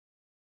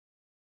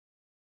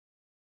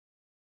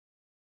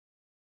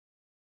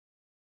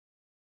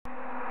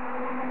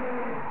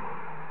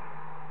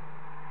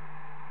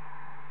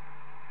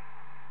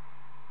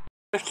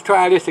Let's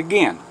try this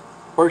again.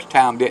 First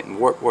time didn't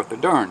work worth a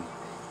darn.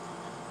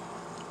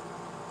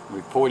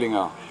 Reporting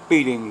a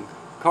speeding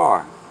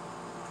car.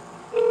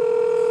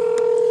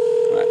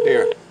 Right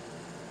there.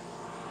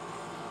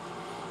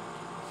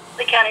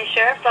 Lee County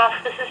Sheriff's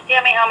Office, this is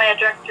Tammy. How may I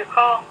direct your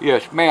call?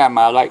 Yes, ma'am.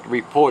 I'd like to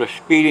report a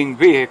speeding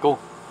vehicle.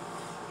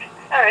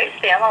 All right,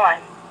 stay on the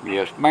line.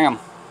 Yes, ma'am.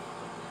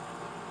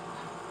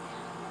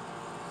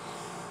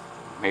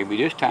 Maybe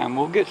this time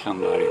we'll get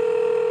somebody.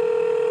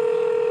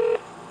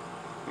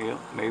 Yep,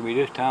 maybe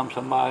this time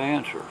somebody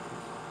answers.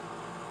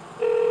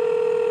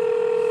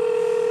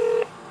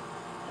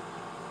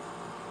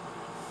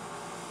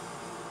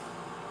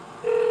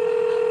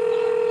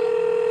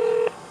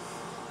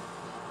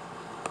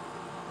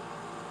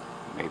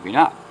 Maybe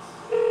not.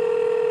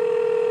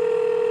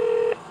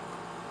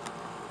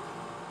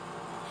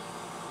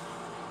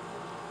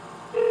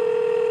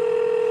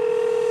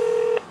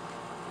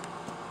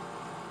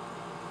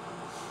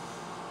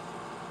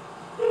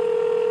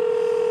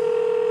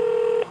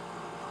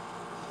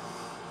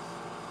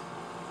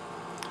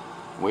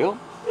 Well,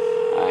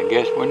 I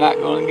guess we're not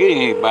going to get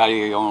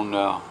anybody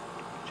on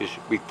just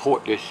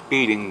report this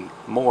speeding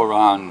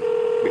moron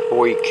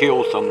before he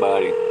kills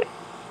somebody.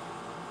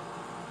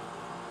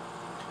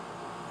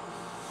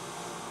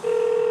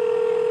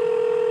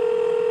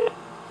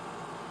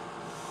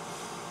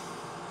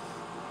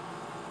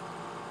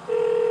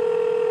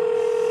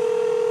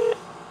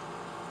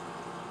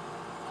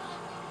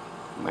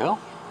 Well,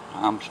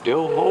 I'm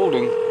still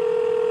holding.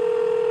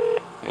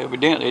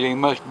 Evidently they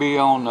must be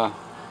on the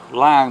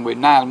line with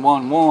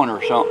 911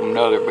 or something or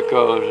other,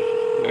 because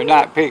they're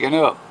not picking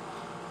up.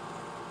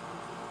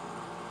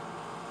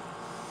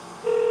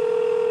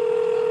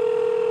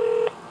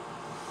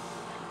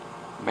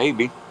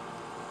 Maybe.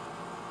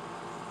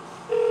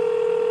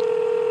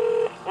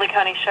 Lee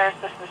County Sheriff,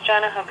 this is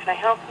Jenna. How can I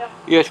help you?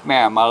 Yes,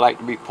 ma'am. I'd like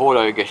to report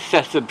an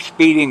excessive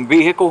speeding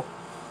vehicle.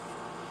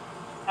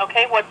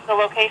 Okay, what's the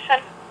location?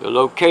 The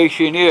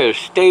location is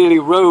Staley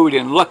Road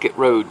and Luckett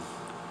Road.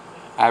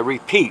 I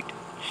repeat,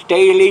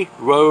 Staley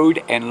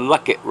Road and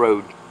Luckett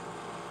Road.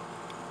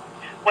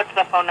 What's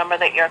the phone number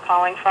that you're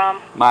calling from?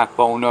 My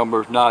phone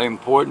number is not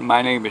important.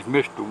 My name is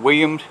Mr.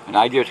 Williams, and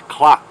I just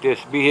clocked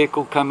this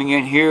vehicle coming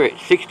in here at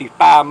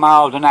 65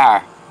 miles an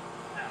hour.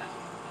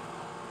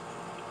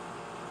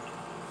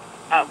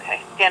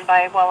 Okay, stand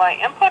by while I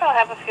input. I'll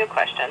have a few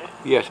questions.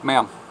 Yes,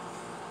 ma'am.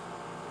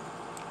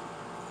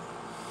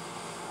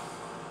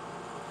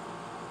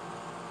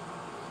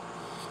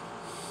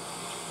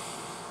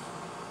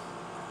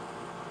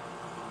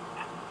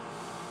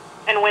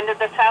 And when did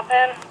this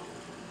happen?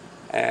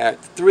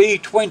 At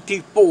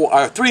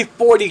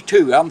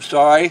 3:42, I'm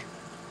sorry,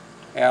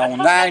 on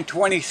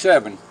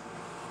 9/27.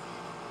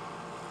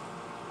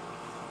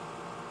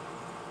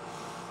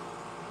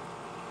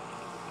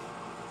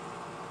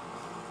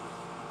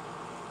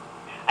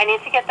 I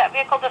need to get that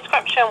vehicle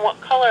description.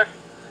 What color?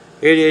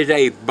 It is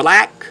a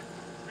black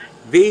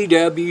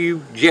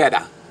VW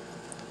Jetta.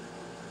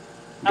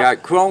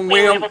 Got chrome Were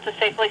you rims. able to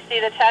safely see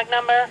the tag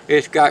number?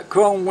 It's got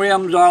chrome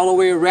rims all the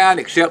way around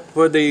except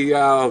for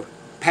the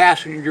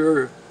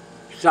passenger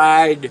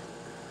side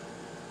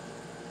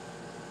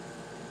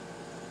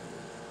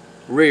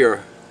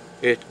rear.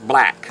 It's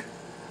black.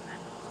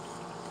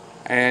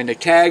 And the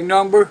tag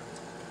number,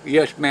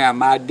 yes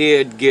ma'am, I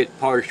did get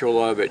partial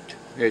of it.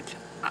 It's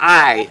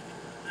I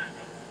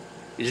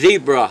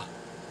Zebra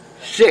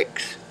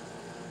 6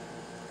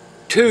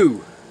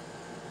 2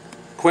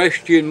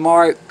 question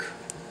mark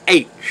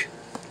H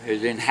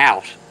is in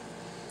house.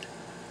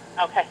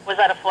 Okay, was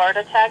that a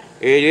Florida tag?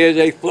 It is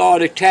a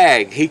Florida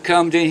tag. He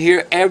comes in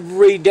here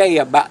every day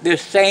about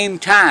this same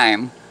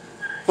time,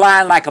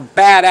 flying like a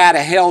bat out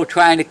of hell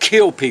trying to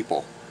kill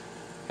people.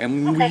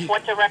 And okay,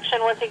 what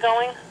direction was he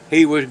going?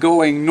 he was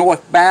going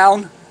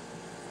northbound.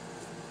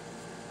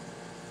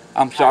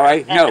 I'm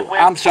sorry. No,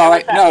 I'm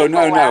sorry.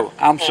 No.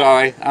 I'm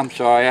sorry.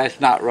 That's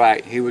not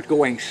right. He was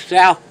going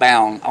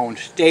southbound on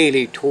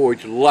Staley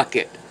towards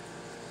Luckett.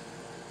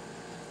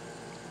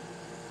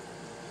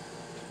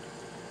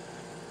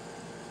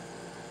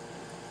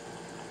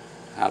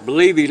 I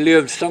believe he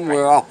lived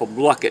somewhere off of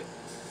Luckett.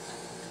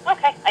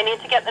 Okay, I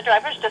need to get the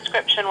driver's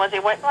description. Was he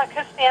white, black,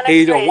 Hispanic?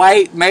 He's a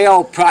white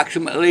male,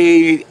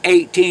 approximately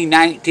 18,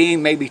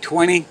 19, maybe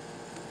 20.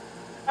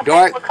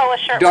 Okay, what color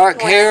shirt dark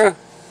was he wearing? hair.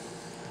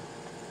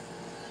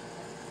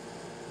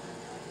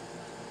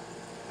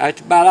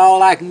 That's about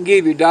all I can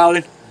give you,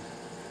 darling.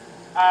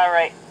 All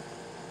right.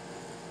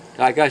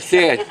 Like I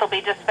said. These will be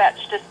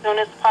dispatched as soon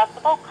as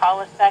possible. Call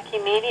us back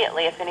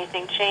immediately if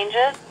anything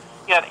changes.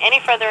 You have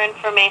any further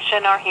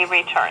information or he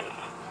returns.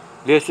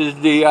 This is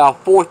the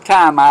fourth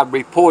time I've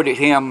reported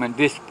him in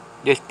this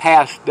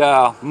past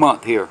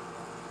month here.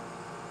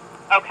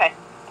 Okay.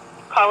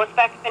 Call us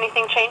back if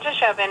anything changes.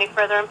 You have any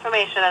further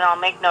information, and I'll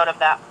make note of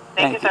that.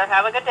 Thank you, sir.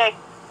 Have a good day.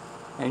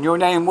 And your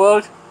name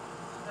was?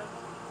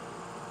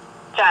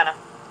 Jana.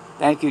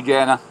 Thank you,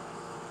 Jana.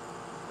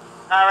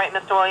 All right,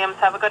 Mr. Williams.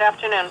 Have a good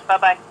afternoon.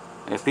 Bye-bye.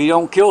 If he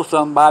don't kill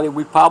somebody,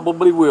 we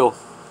probably will.